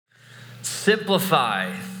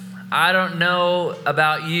Simplify. I don't know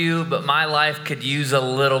about you, but my life could use a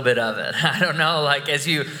little bit of it. I don't know, like as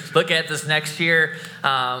you look at this next year,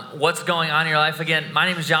 what's going on in your life. Again, my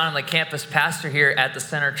name is John. I'm the campus pastor here at the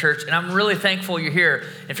Center Church, and I'm really thankful you're here.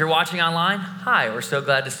 If you're watching online, hi, we're so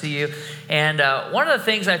glad to see you. And one of the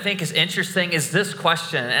things I think is interesting is this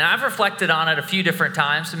question, and I've reflected on it a few different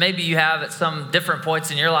times, so maybe you have at some different points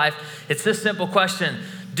in your life. It's this simple question: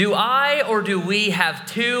 do I or do we have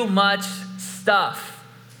too much stuff?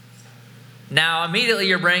 Now, immediately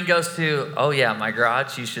your brain goes to, oh yeah, my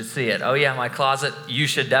garage, you should see it. Oh yeah, my closet, you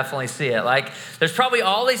should definitely see it. Like, there's probably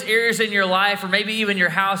all these areas in your life, or maybe even your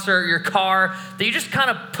house or your car, that you just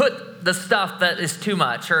kind of put the stuff that is too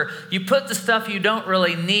much, or you put the stuff you don't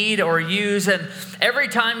really need or use, and every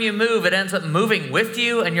time you move, it ends up moving with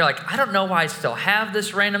you, and you're like, I don't know why I still have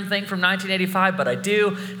this random thing from 1985, but I do,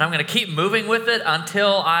 and I'm gonna keep moving with it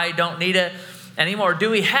until I don't need it anymore. Do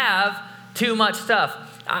we have too much stuff?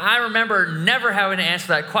 I remember never having to answer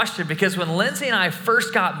that question, because when Lindsay and I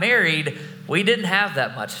first got married, we didn't have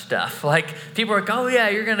that much stuff. Like, people were like, oh yeah,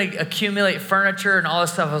 you're gonna accumulate furniture and all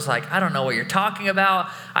this stuff. I was like, I don't know what you're talking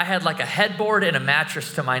about. I had like a headboard and a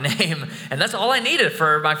mattress to my name, and that's all I needed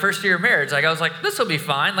for my first year of marriage. Like, I was like, this will be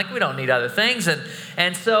fine. Like, we don't need other things.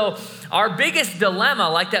 And so our biggest dilemma,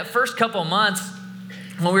 like that first couple months,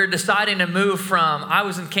 when we were deciding to move from, I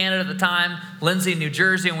was in Canada at the time, Lindsay, New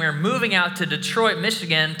Jersey, and we were moving out to Detroit,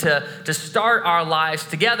 Michigan to start our lives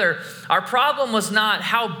together, our problem was not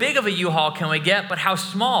how big of a U-Haul can we get, but how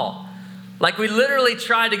small. Like, we literally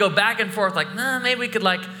tried to go back and forth, like, nah, maybe we could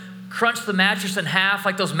like crunch the mattress in half.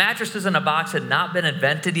 Like, those mattresses in a box had not been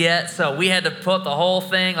invented yet, so we had to put the whole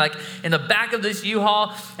thing like in the back of this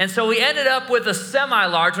U-Haul. And so we ended up with a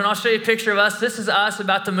semi-large one. I'll show you a picture of us. This is us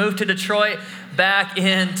about to move to Detroit back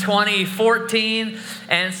in 2014.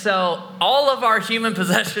 And so all of our human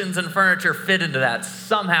possessions and furniture fit into that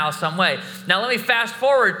somehow, some way. Now let me fast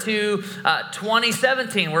forward to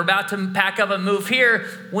 2017. We're about to pack up and move here.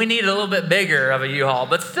 We need a little bit bigger of a U-Haul,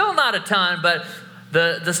 but still not a ton. But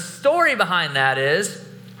the story behind that is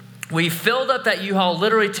we filled up that U-Haul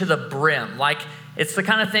literally to the brim. Like, it's the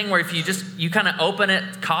kind of thing where if you kind of open it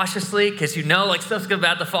cautiously, because you know like stuff's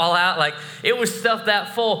about to fall out. Like, it was stuffed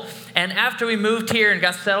that full. And after we moved here and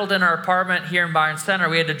got settled in our apartment here in Byron Center,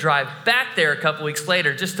 we had to drive back there a couple weeks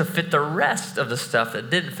later just to fit the rest of the stuff that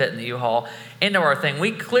didn't fit in the U-Haul into our thing.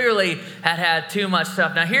 We clearly had too much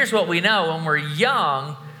stuff. Now here's what we know: when we're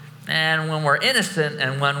young and when we're innocent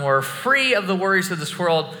and when we're free of the worries of this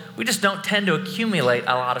world, we just don't tend to accumulate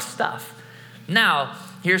a lot of stuff. Now,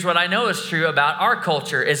 here's what I know is true about our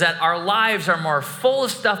culture, is that our lives are more full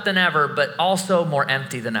of stuff than ever, but also more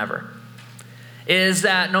empty than ever. Is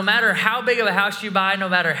that no matter how big of a house you buy, no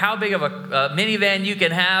matter how big of a minivan you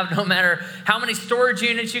can have, no matter how many storage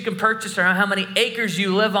units you can purchase or how many acres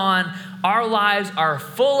you live on, our lives are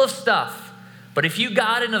full of stuff. But if you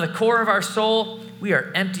got into the core of our soul, we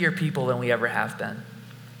are emptier people than we ever have been.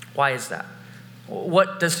 Why is that?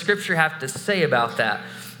 What does Scripture have to say about that?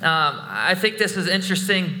 I think this is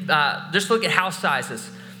interesting. Just look at house sizes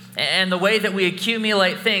and the way that we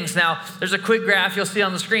accumulate things. Now, there's a quick graph you'll see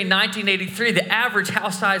on the screen. 1983, the average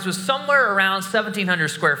house size was somewhere around 1,700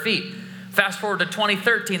 square feet. Fast forward to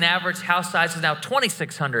 2013, the average house size is now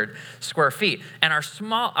 2,600 square feet. And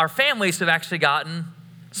our families have actually gotten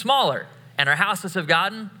smaller, and our houses have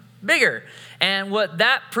gotten bigger. And what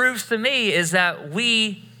that proves to me is that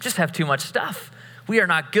we just have too much stuff. We are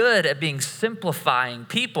not good at being simplifying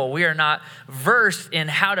people. We are not versed in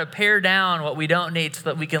how to pare down what we don't need so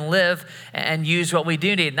that we can live and use what we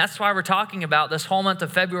do need. And that's why we're talking about this whole month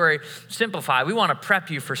of February, Simplify. We want to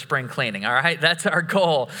prep you for spring cleaning, all right? That's our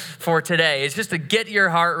goal for today. It's just to get your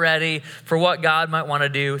heart ready for what God might want to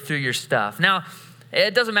do through your stuff. Now,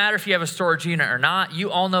 it doesn't matter if you have a storage unit or not.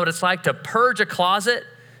 You all know what it's like to purge a closet,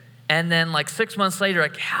 and then like 6 months later,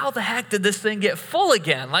 like, how the heck did this thing get full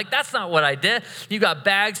again? Like, that's not what I did. You got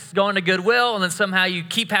bags going to Goodwill, and then somehow you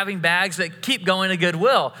keep having bags that keep going to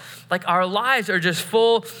Goodwill. Like, our lives are just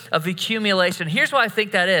full of accumulation. Here's why I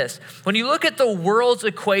think that is. When you look at the world's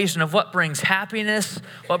equation of what brings happiness,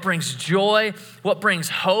 what brings joy, what brings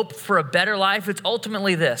hope for a better life, it's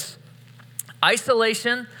ultimately this: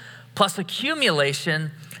 isolation plus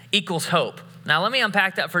accumulation equals hope. Now, let me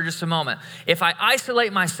unpack that for just a moment. If I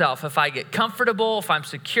isolate myself, if I get comfortable, if I'm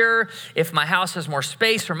secure, if my house has more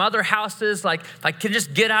space from other houses, like if I can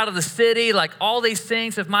just get out of the city, like all these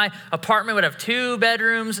things, if my apartment would have 2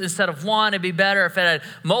 bedrooms instead of 1, it'd be better. If it had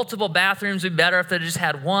multiple bathrooms, it'd be better if it just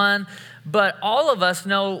had 1. But all of us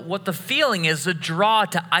know what the feeling is, the draw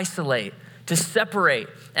to isolate, to separate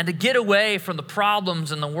and to get away from the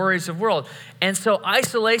problems and the worries of the world. And so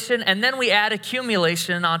isolation, and then we add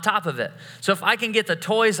accumulation on top of it. So if I can get the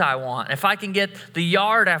toys I want, if I can get the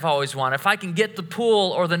yard I've always wanted, if I can get the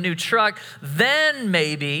pool or the new truck, then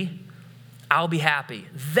maybe I'll be happy.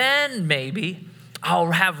 Then maybe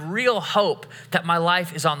I'll have real hope that my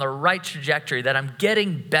life is on the right trajectory, that I'm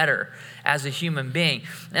getting better as a human being.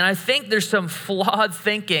 And I think there's some flawed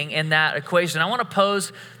thinking in that equation. I want to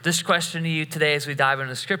pose this question to you today as we dive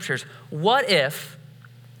into the scriptures. What if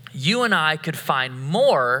you and I could find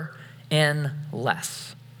more in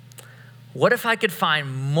less? What if I could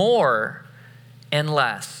find more in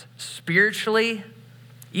less? Spiritually,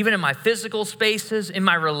 even in my physical spaces, in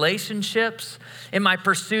my relationships, in my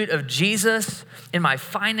pursuit of Jesus, in my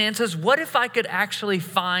finances. What if I could actually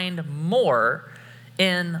find more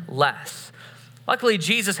in less? Luckily,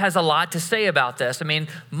 Jesus has a lot to say about this. I mean,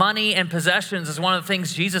 money and possessions is one of the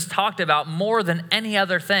things Jesus talked about more than any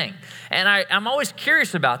other thing. And I'm always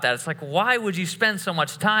curious about that. It's like, why would you spend so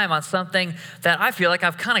much time on something that I feel like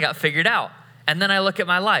I've kind of got figured out? And then I look at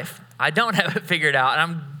my life. I don't have it figured out, and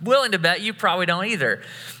I'm willing to bet you probably don't either.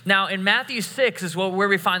 Now, in Matthew 6 is where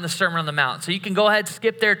we find the Sermon on the Mount. So you can go ahead,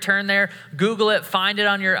 skip there, turn there, Google it, find it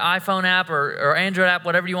on your iPhone app or Android app,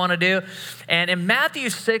 whatever you want to do. And in Matthew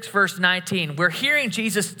 6, verse 19, we're hearing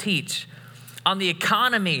Jesus teach on the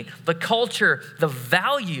economy, the culture, the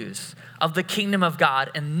values of the kingdom of God.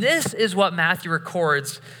 And this is what Matthew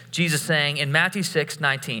records Jesus saying in Matthew 6,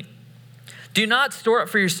 19. Do not store up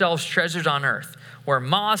for yourselves treasures on earth, where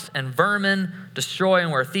moss and vermin destroy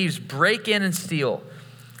and where thieves break in and steal.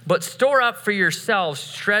 But store up for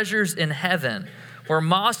yourselves treasures in heaven, where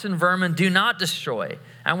moss and vermin do not destroy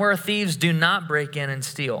and where thieves do not break in and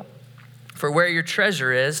steal. For where your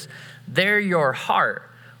treasure is, there your heart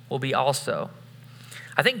will be also.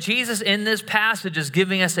 I think Jesus in this passage is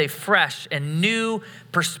giving us a fresh and new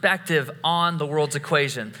perspective on the world's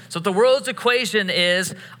equation. So the world's equation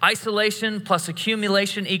is isolation plus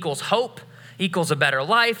accumulation equals hope, equals a better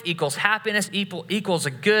life, equals happiness, equals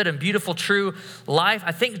a good and beautiful, true life.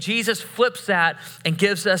 I think Jesus flips that and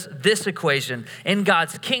gives us this equation. In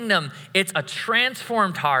God's kingdom, it's a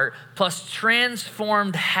transformed heart plus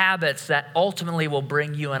transformed habits that ultimately will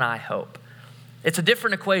bring you and I hope. It's a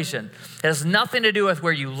different equation. It has nothing to do with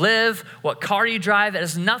where you live, what car you drive. It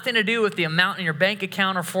has nothing to do with the amount in your bank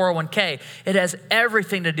account or 401k. It has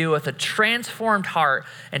everything to do with a transformed heart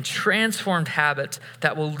and transformed habits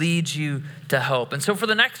that will lead you to hope. And so for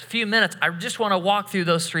the next few minutes, I just want to walk through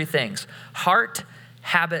those three things: heart,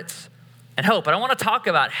 habits, and hope. And I want to talk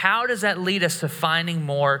about how does that lead us to finding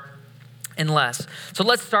more in less. So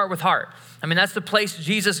let's start with heart. I mean, that's the place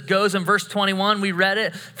Jesus goes in verse 21. We read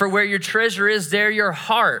it. For where your treasure is, there your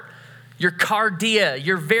heart, your cardia,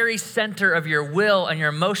 your very center of your will and your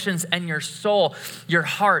emotions and your soul, your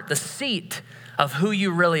heart, the seat of who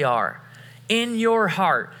you really are. In your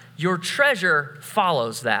heart, your treasure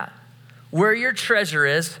follows that. Where your treasure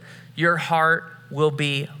is, your heart will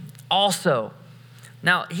be also.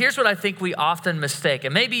 Now, here's what I think we often mistake.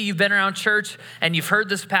 And maybe you've been around church and you've heard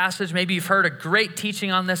this passage. Maybe you've heard a great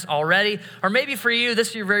teaching on this already. Or maybe for you, this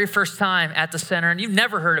is your very first time at the center and you've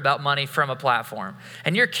never heard about money from a platform.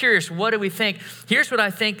 And you're curious, what do we think? Here's what I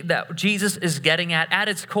think that Jesus is getting at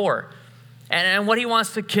its core. And what he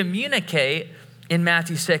wants to communicate in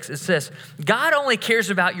Matthew 6 is this: God only cares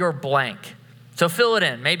about your blank. So fill it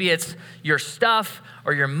in. Maybe it's your stuff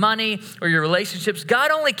or your money or your relationships. God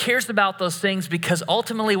only cares about those things because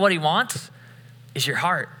ultimately what he wants is your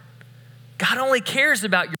heart. God only cares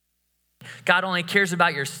about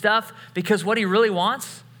your stuff because what he really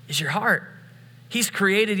wants is your heart. He's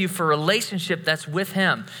created you for a relationship that's with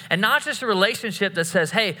him. And not just a relationship that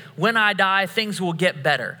says, hey, when I die, things will get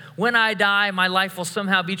better. When I die, my life will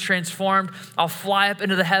somehow be transformed. I'll fly up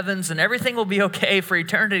into the heavens and everything will be okay for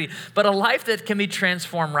eternity. But a life that can be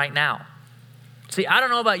transformed right now. See, I don't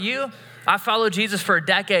know about you. I followed Jesus for a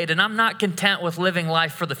decade and I'm not content with living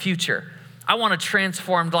life for the future. I want a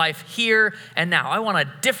transformed life here and now. I want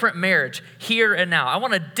a different marriage here and now. I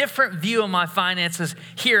want a different view of my finances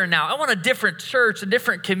here and now. I want a different church, a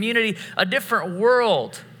different community, a different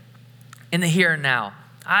world in the here and now.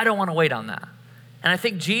 I don't want to wait on that. And I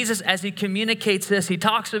think Jesus, as he communicates this, he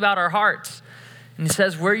talks about our hearts. And he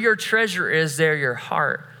says, where your treasure is, there your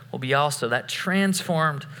heart will be also. That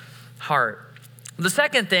transformed heart. The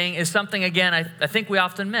second thing is something, again, I think we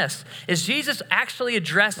often miss, is Jesus actually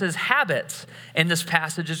addresses habits in this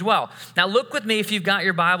passage as well. Now look with me if you've got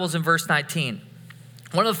your Bibles in verse 19.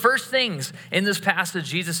 One of the first things in this passage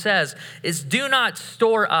Jesus says is do not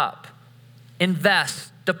store up,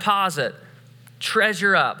 invest, deposit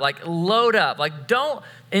treasure up, like load up. Like don't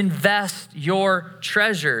invest your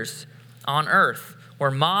treasures on earth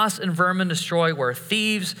where moss and vermin destroy, where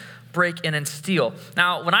thieves break in and steal.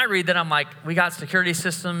 Now, when I read that, I'm like, we got security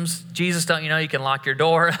systems. Jesus, don't you know you can lock your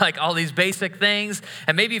door? Like all these basic things.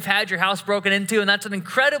 And maybe you've had your house broken into, and that's an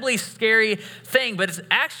incredibly scary thing. But it's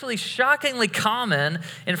actually shockingly common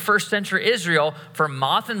in first century Israel for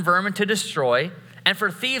moth and vermin to destroy and for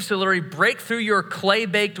thieves to literally break through your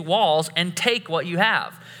clay-baked walls and take what you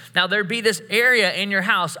have. Now, there'd be this area in your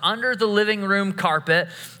house under the living room carpet,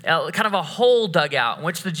 kind of a hole dug out in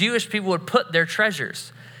which the Jewish people would put their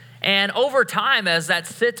treasures. And over time, as that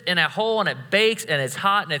sits in a hole and it bakes and it's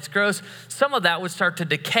hot and it's gross, some of that would start to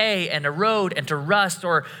decay and erode and to rust,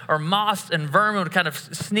 or moths and vermin would kind of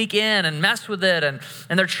sneak in and mess with it, and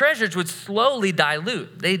their treasures would slowly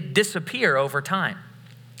dilute. They'd disappear over time.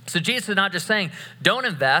 So Jesus is not just saying, don't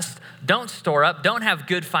invest, don't store up, don't have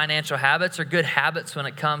good financial habits or good habits when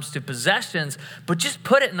it comes to possessions, but just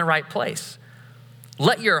put it in the right place.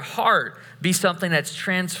 Let your heart be something that's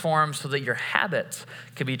transformed so that your habits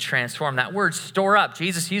can be transformed. That word store up,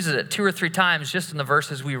 Jesus uses it 2 or 3 times just in the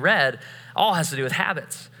verses we read. All has to do with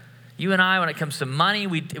habits. You and I, when it comes to money,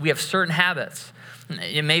 we have certain habits.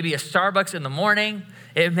 It may be a Starbucks in the morning.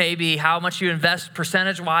 It may be how much you invest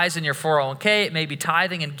percentage-wise in your 401k. It may be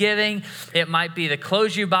tithing and giving. It might be the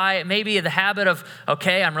clothes you buy. It may be the habit of,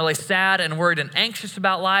 okay, I'm really sad and worried and anxious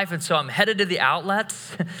about life, and so I'm headed to the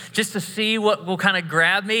outlets just to see what will kind of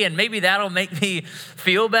grab me, and maybe that'll make me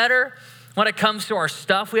feel better. When it comes to our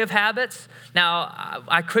stuff, we have habits. Now,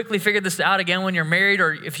 I quickly figured this out again when you're married,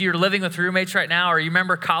 or if you're living with roommates right now, or you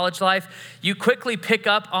remember college life, you quickly pick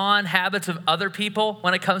up on habits of other people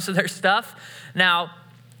when it comes to their stuff. Now,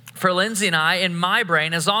 for Lindsay and I, in my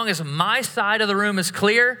brain, as long as my side of the room is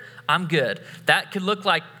clear, I'm good. That could look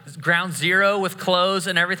like ground zero with clothes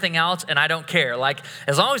and everything else, and I don't care. Like,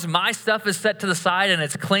 as long as my stuff is set to the side and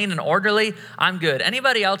it's clean and orderly, I'm good.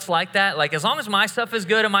 Anybody else like that? Like, as long as my stuff is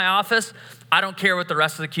good in my office, I don't care what the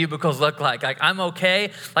rest of the cubicles look like. Like, I'm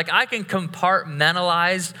okay. Like, I can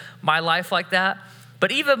compartmentalize my life like that.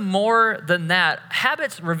 But even more than that,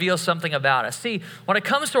 habits reveal something about us. See, when it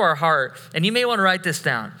comes to our heart, and you may want to write this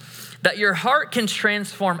down, that your heart can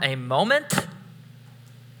transform a moment,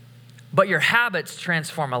 but your habits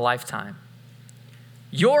transform a lifetime.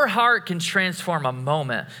 Your heart can transform a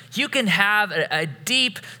moment. You can have a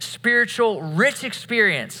deep, spiritual, rich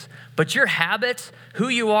experience, but your habits, who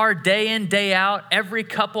you are day in, day out, every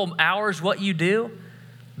couple hours, what you do,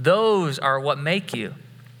 those are what make you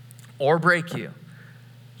or break you.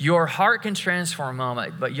 Your heart can transform a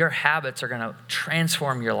moment, but your habits are going to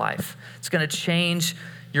transform your life. It's going to change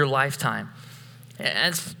your lifetime.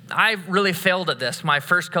 And I really failed at this my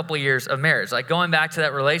first couple of years of marriage. Like going back to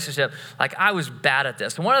that relationship, like I was bad at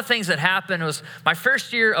this. And one of the things that happened was my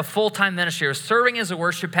first year of full-time ministry. I was serving as a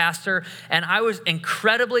worship pastor, and I was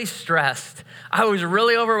incredibly stressed. I was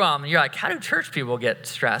really overwhelmed. And you're like, how do church people get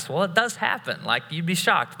stressed? Well, it does happen. Like, you'd be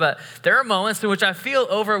shocked. But there are moments in which I feel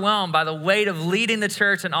overwhelmed by the weight of leading the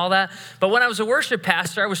church and all that. But when I was a worship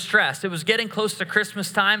pastor, I was stressed. It was getting close to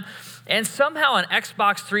Christmas time. And somehow an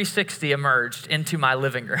Xbox 360 emerged into my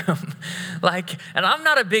living room. And I'm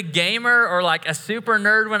not a big gamer or like a super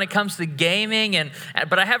nerd when it comes to gaming,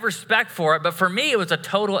 but I have respect for it. But for me, it was a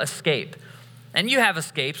total escape. And you have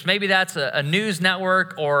escapes. Maybe that's a news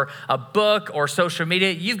network or a book or social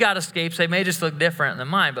media. You've got escapes. They may just look different than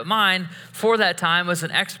mine. But mine, for that time, was an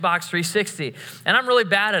Xbox 360. And I'm really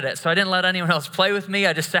bad at it, so I didn't let anyone else play with me.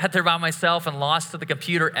 I just sat there by myself and lost to the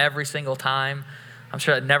computer every single time. I'm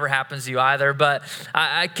sure that never happens to you either. But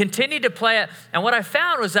I continued to play it. And what I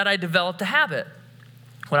found was that I developed a habit.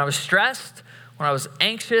 When I was stressed, when I was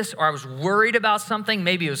anxious, or I was worried about something,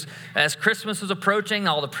 maybe it was as Christmas was approaching,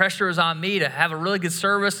 all the pressure was on me to have a really good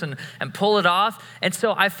service and pull it off. And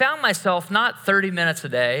so I found myself not 30 minutes a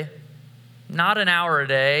day, not an hour a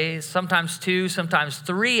day, sometimes 2, sometimes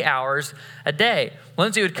 3 hours a day.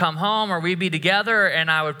 Lindsay would come home, or we'd be together, and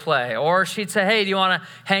I would play. Or she'd say, hey, do you want to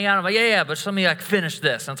hang out? I'm like, yeah, but let me finish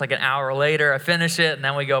this. And it's like an hour later, I finish it, and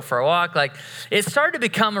then we go for a walk. It started to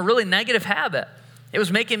become a really negative habit. It was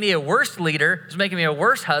making me a worse leader. It was making me a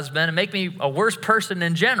worse husband and making me a worse person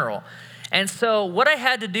in general. And so what I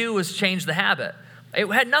had to do was change the habit. It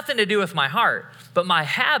had nothing to do with my heart, but my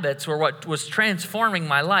habits were what was transforming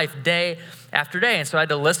my life day after day. And so I had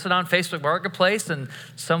to list it on Facebook Marketplace, and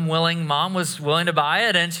some willing mom was willing to buy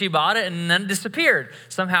it, and she bought it and then disappeared.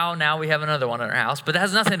 Somehow now we have another one in our house, but that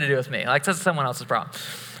has nothing to do with me. That's someone else's problem.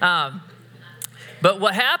 But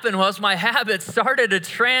what happened was my habits started to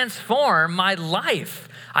transform my life.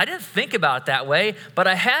 I didn't think about it that way, but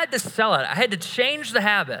I had to sell it. I had to change the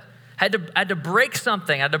habit. I had to break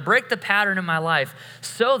something. I had to break the pattern in my life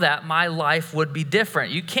so that my life would be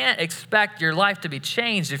different. You can't expect your life to be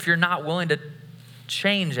changed if you're not willing to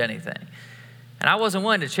change anything. And I wasn't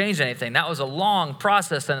willing to change anything. That was a long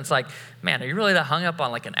process. And it's like, man, are you really that hung up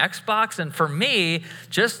on like an Xbox? And for me,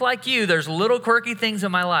 just like you, there's little quirky things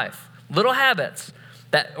in my life, little habits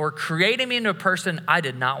that were creating me into a person I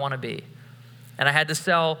did not want to be. And I had to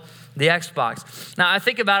sell the Xbox. Now, I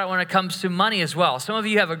think about it when it comes to money as well. Some of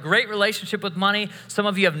you have a great relationship with money. Some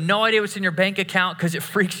of you have no idea what's in your bank account because it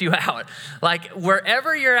freaks you out. Like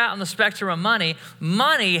wherever you're at on the spectrum of money,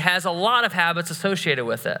 money has a lot of habits associated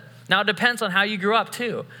with it. Now, it depends on how you grew up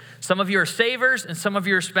too. Some of you are savers and some of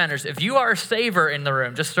you are spenders. If you are a saver in the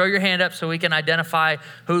room, just throw your hand up so we can identify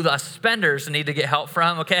who the spenders need to get help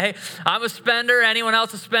from, okay? I'm a spender. Anyone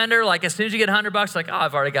else a spender? Like as soon as you get $100, like, oh,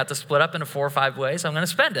 I've already got this split up into 4 or 5 ways. I'm going to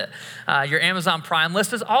spend it. Your Amazon Prime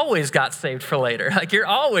list has always got saved for later. Like you're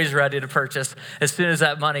always ready to purchase as soon as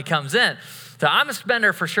that money comes in. So I'm a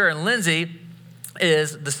spender for sure, and Lindsay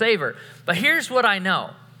is the saver. But here's what I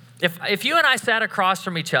know. If you and I sat across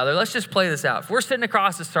from each other, let's just play this out. If we're sitting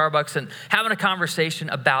across at Starbucks and having a conversation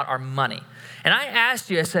about our money, and I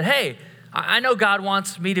asked you, I said, hey, I know God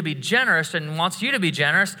wants me to be generous and wants you to be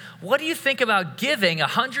generous. What do you think about giving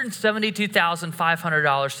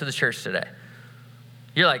 $172,500 to the church today?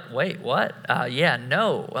 You're like, wait, what? Yeah,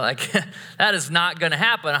 no. Like, that is not going to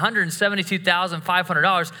happen.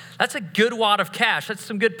 $172,500, that's a good wad of cash. That's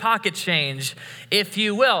some good pocket change, if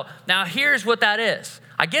you will. Now, here's what that is.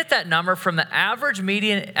 I get that number from the average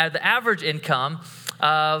income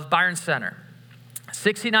of Byron Center,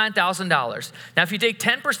 $69,000. Now, if you take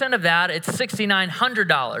 10% of that, it's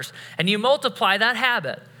 $6,900. And you multiply that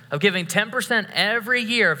habit of giving 10% every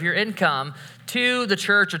year of your income to the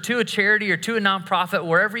church or to a charity or to a nonprofit,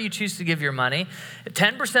 wherever you choose to give your money,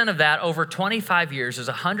 10% of that over 25 years is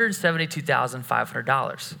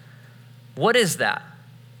 $172,500. What is that?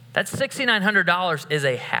 That $6,900 is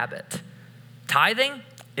a habit. Tithing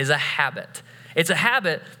is a habit. It's a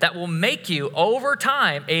habit that will make you, over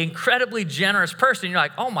time, an incredibly generous person. You're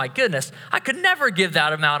like, oh my goodness, I could never give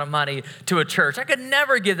that amount of money to a church. I could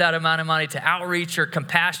never give that amount of money to outreach or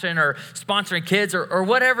compassion or sponsoring kids or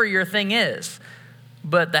whatever your thing is.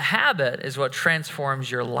 But the habit is what transforms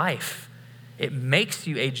your life. It makes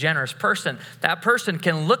you a generous person. That person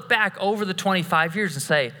can look back over the 25 years and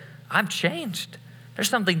say, I'm changed. There's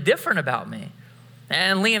something different about me.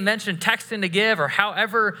 And Liam mentioned texting to give, or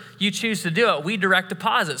however you choose to do it. We direct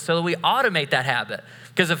deposit so that we automate that habit.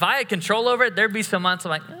 Because if I had control over it, there'd be some months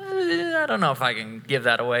I'm like, I don't know if I can give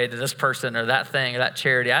that away to this person or that thing or that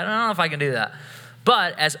charity. I don't know if I can do that.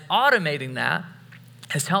 But as automating that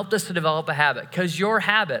has helped us to develop a habit, because your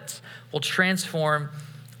habits will transform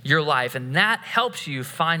your life. And that helps you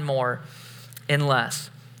find more in less.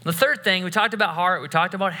 The third thing, we talked about heart, we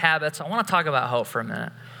talked about habits. I want to talk about hope for a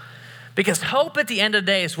minute. Because hope at the end of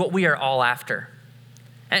the day is what we are all after.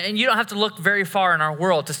 And you don't have to look very far in our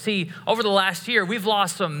world to see over the last year, we've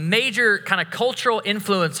lost some major kind of cultural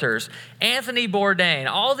influencers. Anthony Bourdain,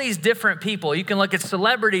 all these different people. You can look at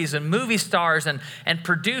celebrities and movie stars and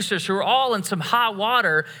producers who are all in some hot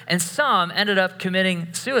water, and some ended up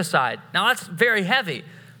committing suicide. Now that's very heavy,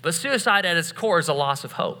 but suicide at its core is a loss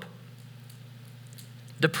of hope.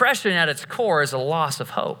 Depression at its core is a loss of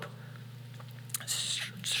hope.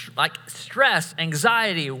 Like stress,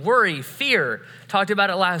 anxiety, worry, fear, talked about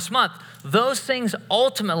it last month. Those things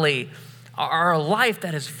ultimately are a life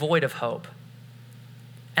that is void of hope.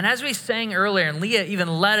 And as we sang earlier, and Leah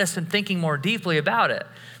even led us in thinking more deeply about it,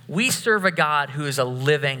 we serve a God who is a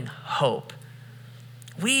living hope.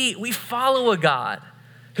 We follow a God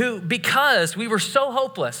who, because we were so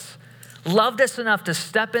hopeless, loved us enough to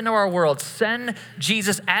step into our world, send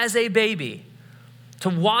Jesus as a baby, to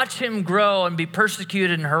watch him grow and be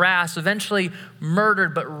persecuted and harassed, eventually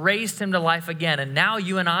murdered, but raised him to life again. And now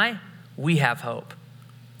you and I, we have hope.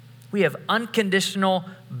 We have unconditional,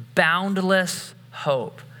 boundless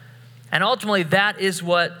hope. And ultimately, that is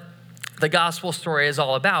what the gospel story is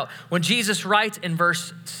all about. When Jesus writes in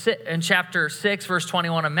chapter 6, verse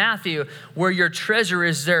 21 of Matthew, where your treasure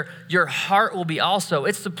is there, your heart will be also.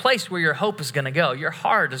 It's the place where your hope is going to go. Your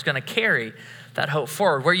heart is going to carry that hope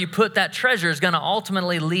forward. Where you put that treasure is going to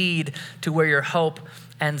ultimately lead to where your hope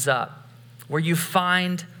ends up, where you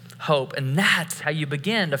find hope. And that's how you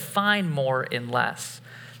begin to find more in less.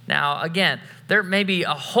 Now, again, there may be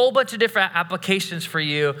a whole bunch of different applications for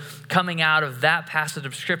you coming out of that passage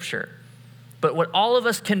of Scripture. But what all of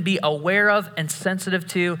us can be aware of and sensitive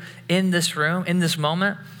to in this room, in this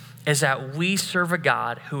moment, is that we serve a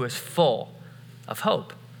God who is full of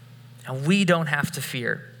hope. And we don't have to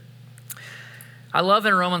fear. I love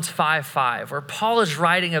in Romans 5:5, where Paul is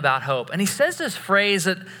writing about hope. And he says this phrase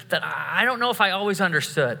that I don't know if I always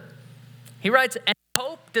understood. He writes, and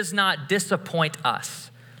hope does not disappoint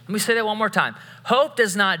us. Let me say that one more time. Hope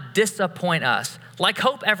does not disappoint us, like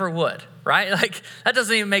hope ever would, right? Like, that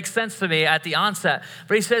doesn't even make sense to me at the onset.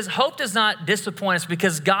 But he says, hope does not disappoint us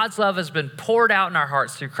because God's love has been poured out in our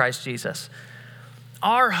hearts through Christ Jesus.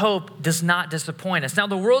 Our hope does not disappoint us. Now,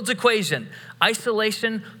 the world's equation,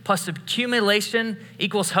 isolation plus accumulation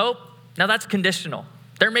equals hope, now that's conditional.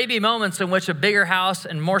 There may be moments in which a bigger house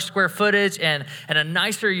and more square footage and a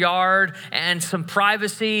nicer yard and some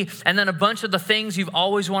privacy and then a bunch of the things you've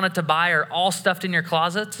always wanted to buy are all stuffed in your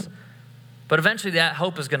closets. But eventually that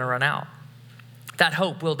hope is going to run out. That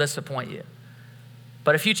hope will disappoint you.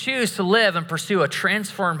 But if you choose to live and pursue a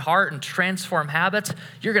transformed heart and transformed habits,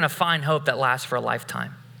 you're going to find hope that lasts for a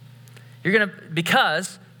lifetime.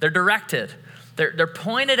 Because they're directed. They're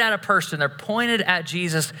pointed at a person. They're pointed at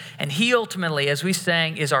Jesus. And he ultimately, as we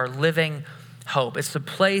sang, is our living hope. It's the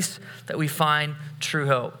place that we find true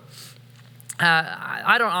hope.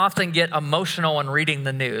 I don't often get emotional when reading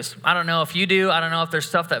the news. I don't know if you do. I don't know if there's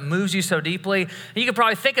stuff that moves you so deeply. You could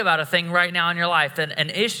probably think about a thing right now in your life, an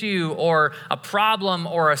issue or a problem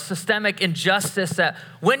or a systemic injustice that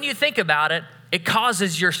when you think about it, it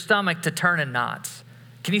causes your stomach to turn in knots.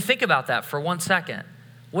 Can you think about that for 1 second?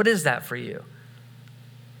 What is that for you?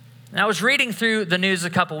 And I was reading through the news a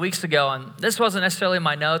couple weeks ago, and this wasn't necessarily in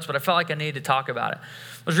my notes, but I felt like I needed to talk about it.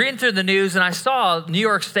 I was reading through the news, and I saw New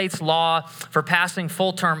York State's law for passing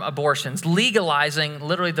full-term abortions, legalizing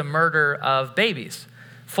literally the murder of babies.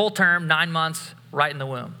 Full-term, 9 months, right in the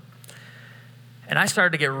womb. And I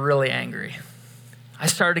started to get really angry. I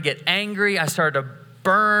started to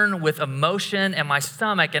burn with emotion, and my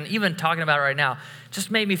stomach, and even talking about it right now,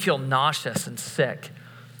 just made me feel nauseous and sick.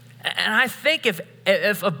 And I think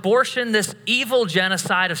if abortion, this evil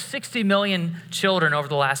genocide of 60 million children over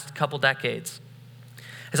the last couple decades,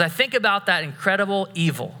 as I think about that incredible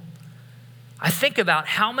evil, I think about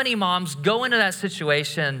how many moms go into that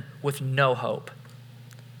situation with no hope.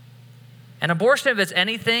 And abortion, if it's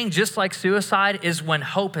anything, just like suicide, is when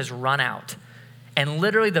hope has run out. And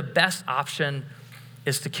literally the best option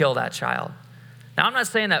is to kill that child. Now, I'm not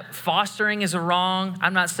saying that fostering is wrong.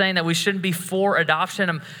 I'm not saying that we shouldn't be for adoption.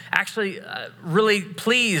 I'm actually really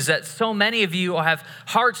pleased that so many of you have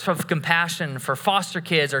hearts of compassion for foster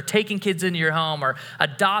kids or taking kids into your home or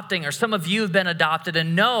adopting, or some of you have been adopted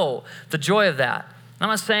and know the joy of that. I'm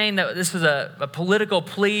not saying that this is a political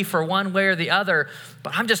plea for one way or the other,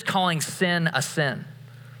 but I'm just calling sin a sin.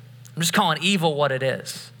 I'm just calling evil what it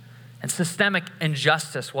is and systemic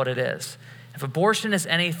injustice what it is. If abortion is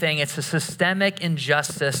anything, it's a systemic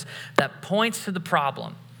injustice that points to the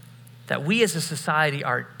problem that we as a society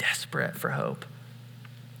are desperate for hope.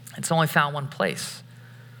 It's only found one place.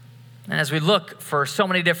 And as we look for so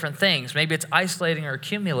many different things, maybe it's isolating or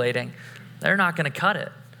accumulating, they're not going to cut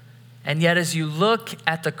it. And yet as you look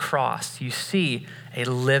at the cross, you see a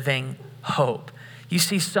living hope. You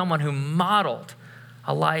see someone who modeled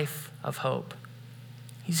a life of hope.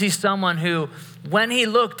 You see someone who, when he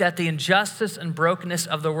looked at the injustice and brokenness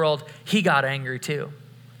of the world, he got angry too.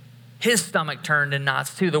 His stomach turned in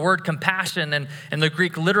knots too. The word compassion in the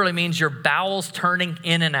Greek literally means your bowels turning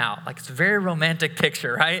in and out. Like, it's a very romantic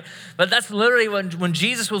picture, right? But that's literally when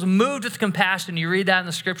Jesus was moved with compassion. You read that in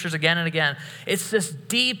the scriptures again and again. It's this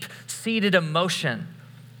deep-seated emotion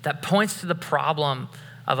that points to the problem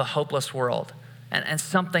of a hopeless world and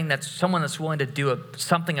someone that's willing to do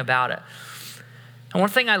something about it. And one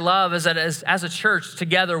thing I love is that as a church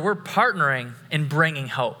together, we're partnering in bringing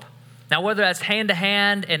hope. Now, whether that's hand to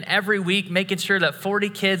hand and every week making sure that 40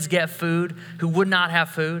 kids get food who would not have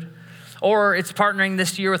food, or it's partnering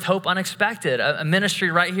this year with Hope Unexpected, a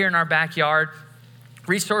ministry right here in our backyard,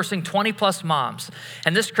 resourcing 20 plus moms.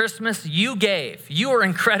 And this Christmas, you were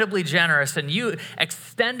incredibly generous and you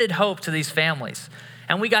extended hope to these families.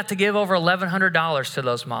 And we got to give over $1,100 to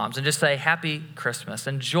those moms and just say, Happy Christmas,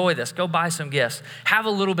 enjoy this, go buy some gifts, have a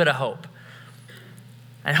little bit of hope.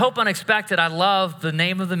 And Hope Unexpected, I love the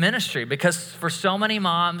name of the ministry because for so many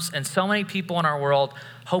moms and so many people in our world,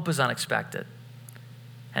 hope is unexpected.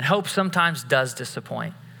 And hope sometimes does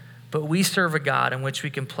disappoint, but we serve a God in which we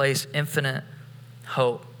can place infinite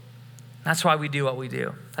hope. That's why we do what we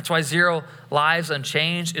do. That's why Zero Lives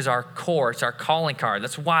Unchanged is our core. It's our calling card.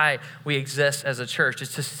 That's why we exist as a church.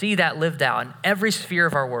 It's to see that lived out in every sphere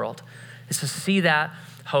of our world. It's to see that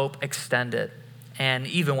hope extended, and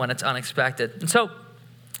even when it's unexpected. And so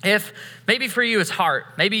If maybe for you it's heart,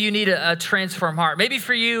 maybe you need a transformed heart. Maybe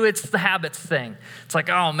for you it's the habits thing. It's like,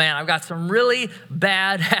 oh man, I've got some really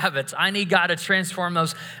bad habits. I need God to transform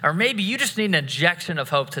those. Or maybe you just need an injection of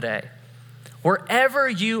hope today. Wherever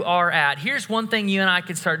you are at, here's one thing you and I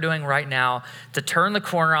can start doing right now to turn the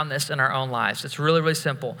corner on this in our own lives. It's really, really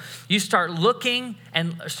simple. You start living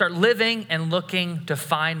and looking to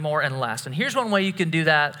find more and less. And here's one way you can do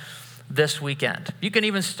that this weekend. You can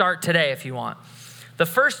even start today if you want. The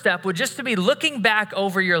first step would just to be looking back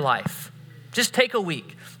over your life. Just take a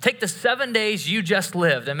week. Take the 7 days you just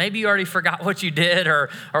lived, and maybe you already forgot what you did or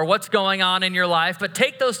what's going on in your life, but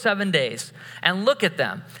take those 7 days and look at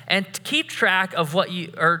them and keep track of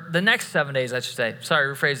the next 7 days, I should say.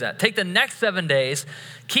 Sorry, rephrase that. Take the next 7 days,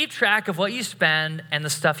 keep track of what you spend and the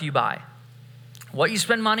stuff you buy. What you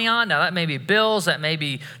spend money on, now that may be bills, that may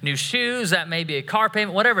be new shoes, that may be a car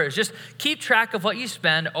payment, whatever it is. Just keep track of what you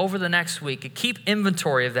spend over the next week and keep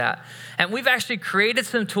inventory of that. And we've actually created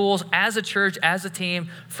some tools as a church, as a team,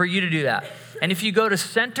 for you to do that. And if you go to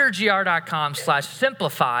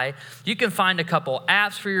centergr.com/simplify, you can find a couple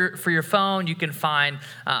apps for your phone. You can find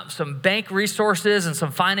some bank resources and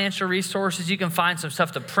some financial resources. You can find some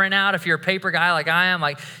stuff to print out if you're a paper guy like I am.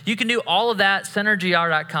 Like, you can do all of that,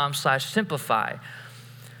 centergr.com/simplify.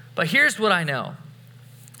 But here's what I know.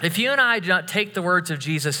 If you and I do not take the words of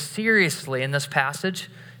Jesus seriously in this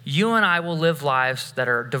passage, you and I will live lives that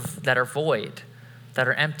are void, that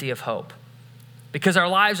are empty of hope. Because our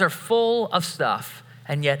lives are full of stuff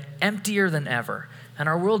and yet emptier than ever. And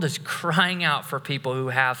our world is crying out for people who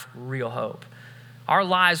have real hope. Our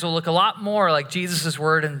lives will look a lot more like Jesus'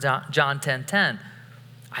 word in John 10:10.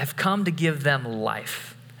 I've come to give them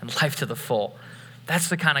life and life to the full. That's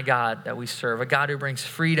the kind of God that we serve, a God who brings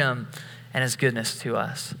freedom and his goodness to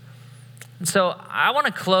us. And so I want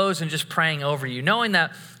to close and just praying over you, knowing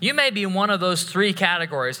that you may be in one of those three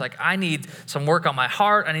categories, like I need some work on my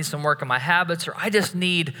heart, I need some work on my habits, or I just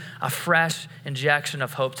need a fresh injection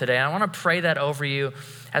of hope today. And I want to pray that over you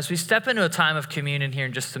as we step into a time of communion here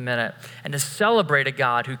in just a minute and to celebrate a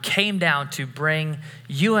God who came down to bring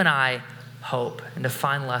you and I hope and to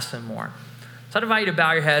find less and more. So I'd invite you to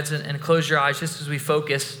bow your heads and close your eyes just as we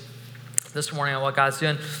focus this morning on what God's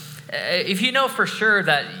doing. If you know for sure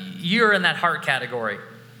that you're in that heart category,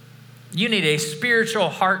 you need a spiritual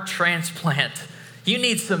heart transplant. You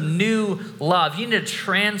need some new love. You need a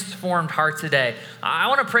transformed heart today. I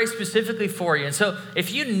want to pray specifically for you. And so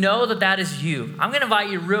if you know that that is you, I'm going to invite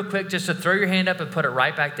you real quick just to throw your hand up and put it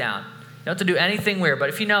right back down. You don't have to do anything weird, but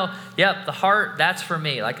if you know, yep, the heart, that's for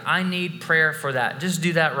me. Like, I need prayer for that. Just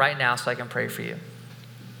do that right now so I can pray for you.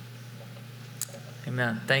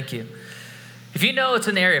 Amen. Thank you. If you know it's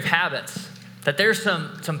an area of habits, that there's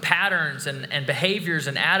some patterns and behaviors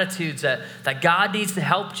and attitudes that God needs to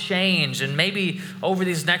help change, and maybe over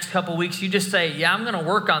these next couple weeks you just say, yeah, I'm going to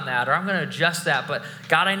work on that, or I'm going to adjust that, but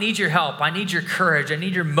God, I need your help. I need your courage. I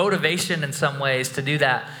need your motivation in some ways to do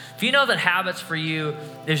that. If you know that habits for you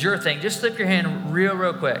is your thing, just slip your hand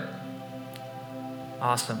real quick.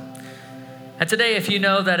 Awesome. And today, if you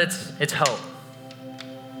know that it's hope,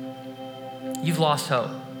 you've lost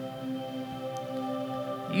hope.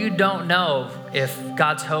 You don't know if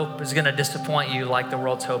God's hope is going to disappoint you like the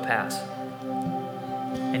world's hope has.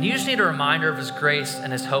 And you just need a reminder of his grace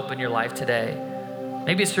and his hope in your life today.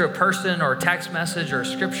 Maybe it's through a person or a text message or a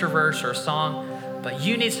scripture verse or a song, but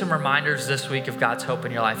you need some reminders this week of God's hope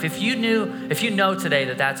in your life. If you know today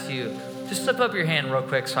that that's you, just slip up your hand real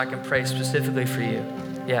quick so I can pray specifically for you.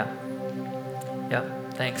 Yeah.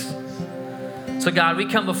 Yep. Thanks. So God, we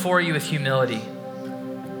come before you with humility.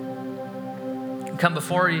 Come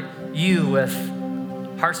before you with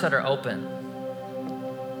hearts that are open,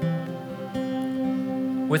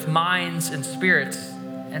 with minds and spirits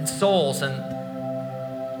and souls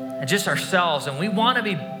and just ourselves. And we want to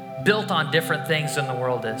be built on different things than the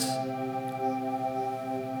world is.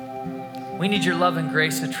 We need your love and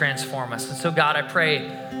grace to transform us. And so God, I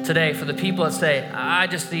pray today for the people that say, I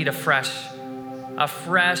just need a fresh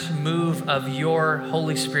move of your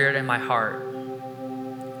Holy Spirit in my heart.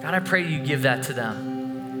 God, I pray you give that to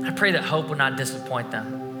them. I pray that hope would not disappoint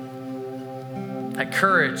them. That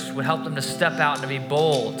courage would help them to step out and to be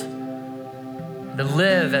bold, to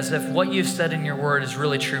live as if what you've said in your word is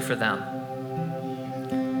really true for them.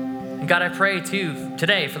 And God, I pray too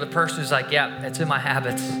today for the person who's like, yeah, it's in my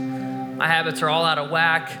habits. My habits are all out of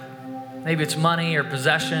whack. Maybe it's money or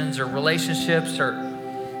possessions or relationships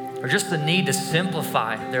or just the need to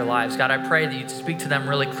simplify their lives. God, I pray that you'd speak to them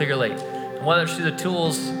really clearly. And whether it's through the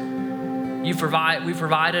tools we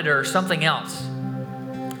provided or something else,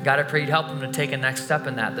 God, I pray you'd help them to take a next step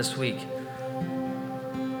in that this week.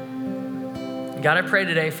 God, I pray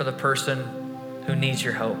today for the person who needs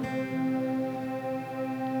your hope.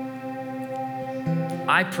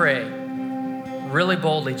 I pray really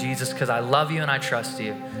boldly, Jesus, because I love you and I trust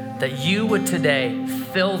you, that you would today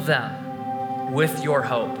fill them with your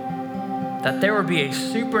hope, that there would be a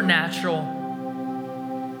supernatural,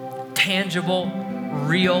 tangible,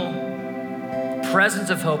 real presence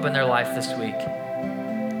of hope in their life this week.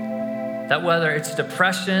 That whether it's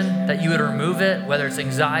depression, that you would remove it, whether it's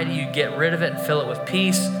anxiety, you get rid of it and fill it with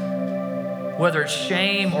peace, whether it's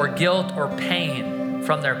shame or guilt or pain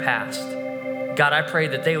from their past. God, I pray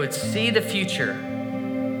that they would see the future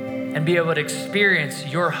and be able to experience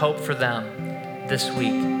your hope for them this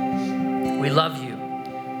week. We love you.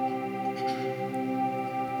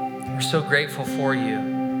 We're so grateful for you.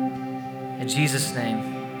 In Jesus' name,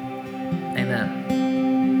 amen.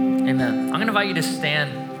 Amen. I'm going to invite you to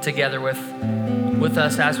stand together with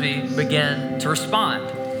us as we begin to respond.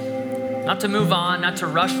 Not to move on, not to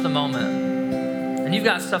rush the moment. And you've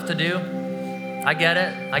got stuff to do. I get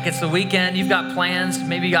it. Like it's the weekend, you've got plans,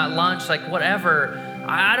 maybe you got lunch, like whatever.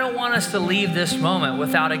 I don't want us to leave this moment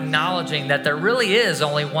without acknowledging that there really is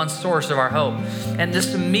only one source of our hope. And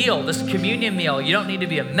this meal, this communion meal, you don't need to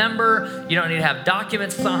be a member. You don't need to have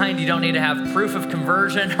documents signed. You don't need to have proof of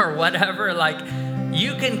conversion or whatever. Like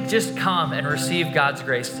you can just come and receive God's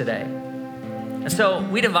grace today. And so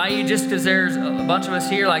we'd invite you, just because there's a bunch of us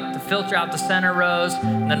here, like to filter out the center rows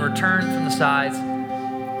and then return from the sides.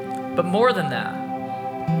 But more than that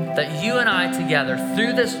you and I together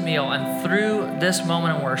through this meal and through this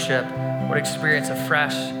moment in worship would experience a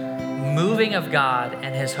fresh moving of God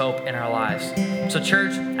and his hope in our lives. So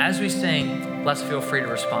church, as we sing, let's feel free to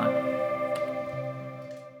respond.